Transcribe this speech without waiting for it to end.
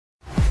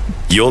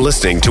You're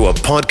listening to a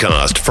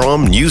podcast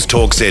from News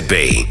Talk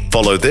ZB.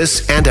 Follow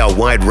this and our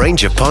wide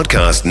range of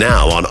podcasts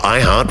now on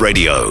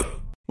iHeartRadio.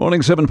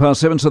 Morning,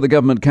 7:07. So the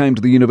government came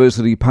to the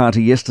university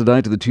party yesterday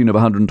to the tune of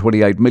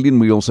 $128 million.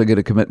 We also get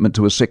a commitment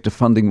to a sector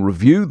funding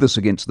review. This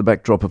against the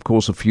backdrop, of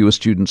course, of fewer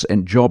students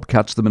and job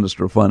cuts. The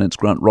Minister of Finance,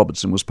 Grant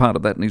Robertson, was part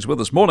of that, and he's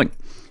with us. Morning.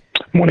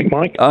 Morning,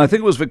 Mike. I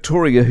think it was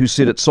Victoria who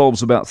said it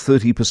solves about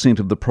 30%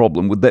 of the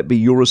problem. Would that be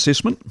your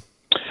assessment?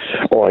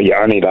 Oh,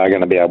 yeah, only they're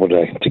going to be able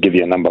to give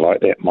you a number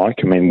like that, Mike.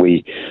 I mean,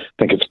 we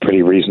think it's a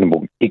pretty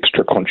reasonable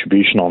extra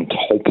contribution on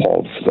top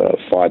of the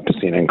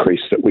 5%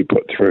 increase that we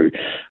put through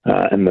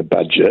in the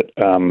budget.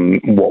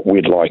 What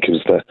we'd like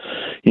is the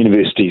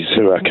universities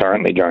who are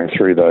currently going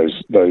through those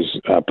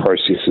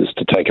processes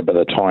to take a bit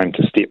of time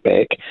to step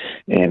back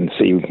and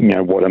see,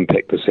 what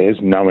impact this has,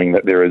 knowing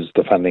that there is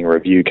the funding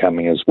review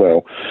coming as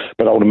well.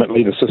 But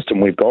ultimately, the system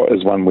we've got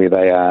is one where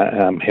they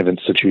have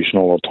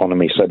institutional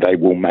autonomy, so they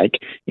will make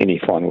any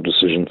final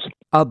decisions.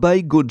 Are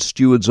they good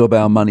stewards of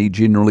our money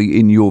generally,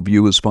 in your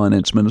view, as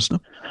Finance Minister?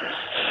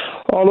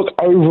 Oh, look,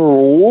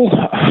 overall,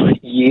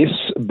 yes,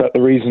 but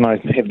the reason I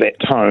have that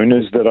tone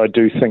is that I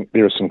do think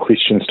there are some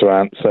questions to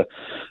answer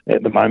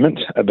at the moment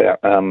about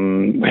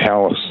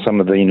how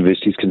some of the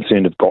universities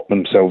concerned have got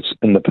themselves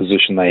in the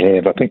position they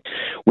have. I think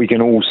we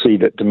can all see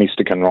that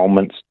domestic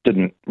enrolments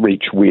didn't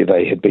reach where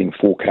they had been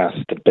forecast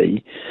to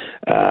be,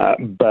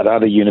 but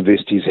other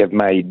universities have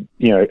made,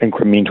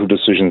 incremental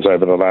decisions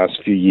over the last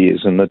few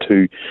years, and the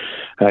two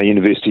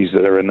universities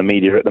that are in the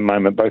media at the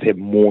moment both have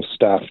more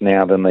staff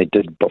now than they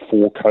did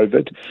before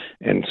COVID.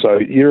 And so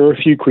there are a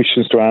few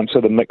questions to answer.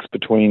 The mix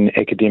between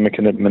academic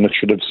and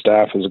administrative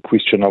staff is a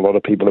question a lot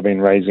of people have been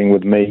raising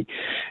with me.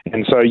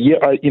 And so,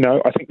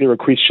 I think there are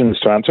questions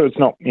to answer. It's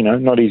not,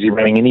 not easy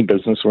running any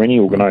business or any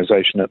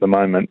organisation at the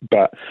moment,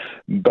 but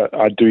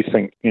I do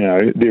think,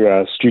 there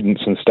are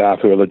students and staff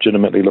who are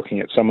legitimately looking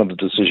at some of the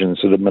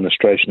decisions that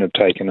administration have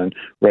taken and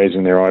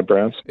raising their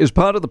eyebrows. Is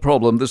part of the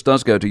problem, this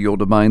does go to your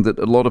domain, that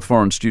a lot of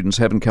foreign students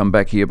haven't come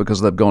back here because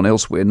they've gone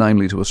elsewhere,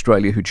 namely to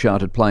Australia, who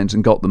chartered planes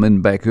and got them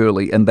in back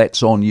early, and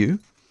that's on you?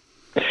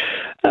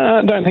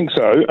 I don't think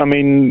so. I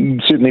mean,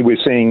 certainly we're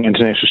seeing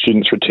international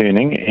students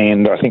returning,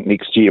 and I think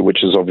next year,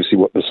 which is obviously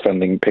what this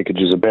funding package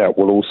is about,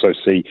 we'll also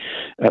see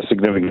a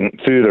significant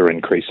further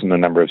increase in the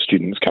number of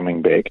students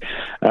coming back.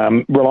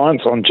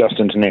 Reliance on just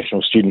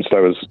international students,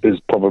 though, is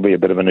probably a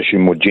bit of an issue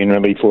more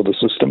generally for the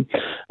system.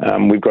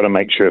 We've got to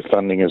make sure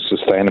funding is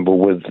sustainable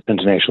with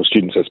international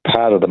students as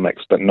part of the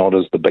mix, but not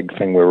as the big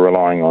thing we're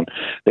relying on.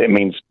 That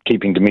means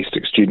keeping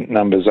domestic student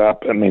numbers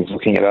up. It means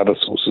looking at other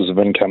sources of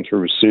income through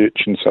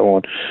research and so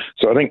on.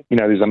 So I think,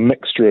 there's a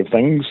mixture of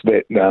things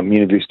that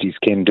universities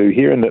can do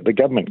here and that the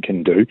government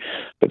can do,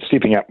 but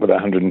stepping up with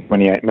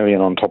 $128 million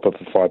on top of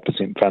the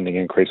 5% funding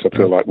increase, I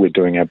feel like we're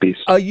doing our best.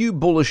 Are you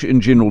bullish in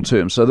general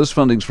terms? So this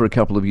funding's for a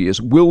couple of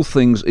years. Will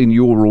things, in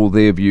your or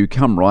their view,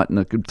 come right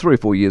in 3 or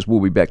 4 years?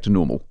 We'll be back to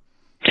normal?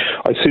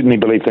 I certainly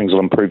believe things will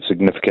improve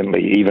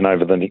significantly even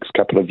over the next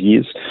couple of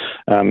years.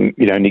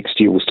 Next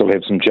year we'll still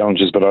have some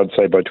challenges, but I'd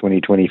say by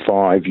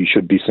 2025 you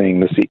should be seeing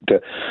the sector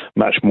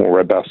much more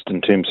robust in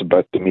terms of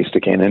both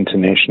domestic and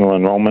international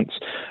enrolments.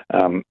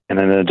 And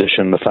in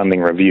addition, the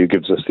funding review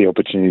gives us the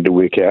opportunity to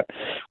work out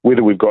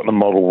whether we've got the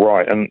model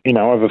right. And,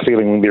 I have a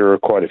feeling there are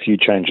quite a few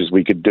changes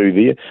we could do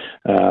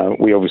there.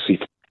 We obviously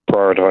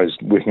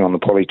prioritised working on the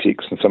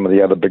Polytechs and some of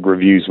the other big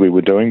reviews we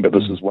were doing, but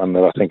this is one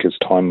that I think is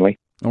timely.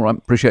 All right,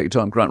 appreciate your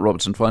time. Grant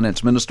Robertson,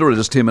 Finance Minister. It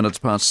is 10 minutes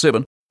past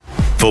 7.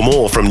 For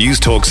more from News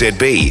Talk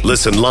ZB,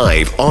 listen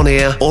live, on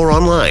air or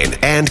online,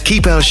 and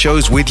keep our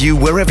shows with you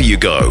wherever you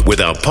go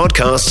with our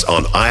podcasts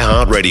on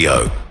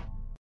iHeartRadio.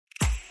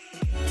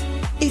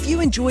 If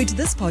you enjoyed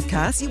this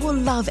podcast, you will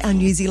love our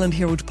New Zealand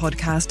Herald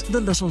podcast, The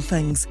Little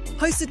Things,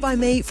 hosted by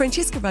me,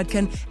 Francesca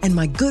Rudkin, and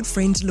my good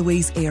friend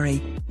Louise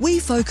Airy. We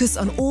focus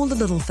on all the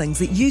little things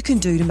that you can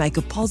do to make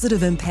a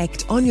positive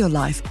impact on your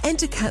life and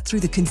to cut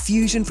through the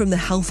confusion from the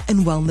health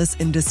and wellness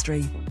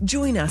industry.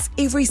 Join us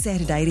every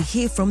Saturday to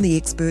hear from the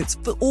experts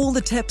for all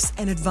the tips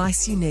and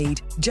advice you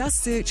need.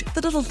 Just search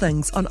The Little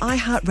Things on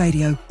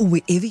iHeartRadio or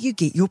wherever you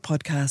get your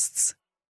podcasts.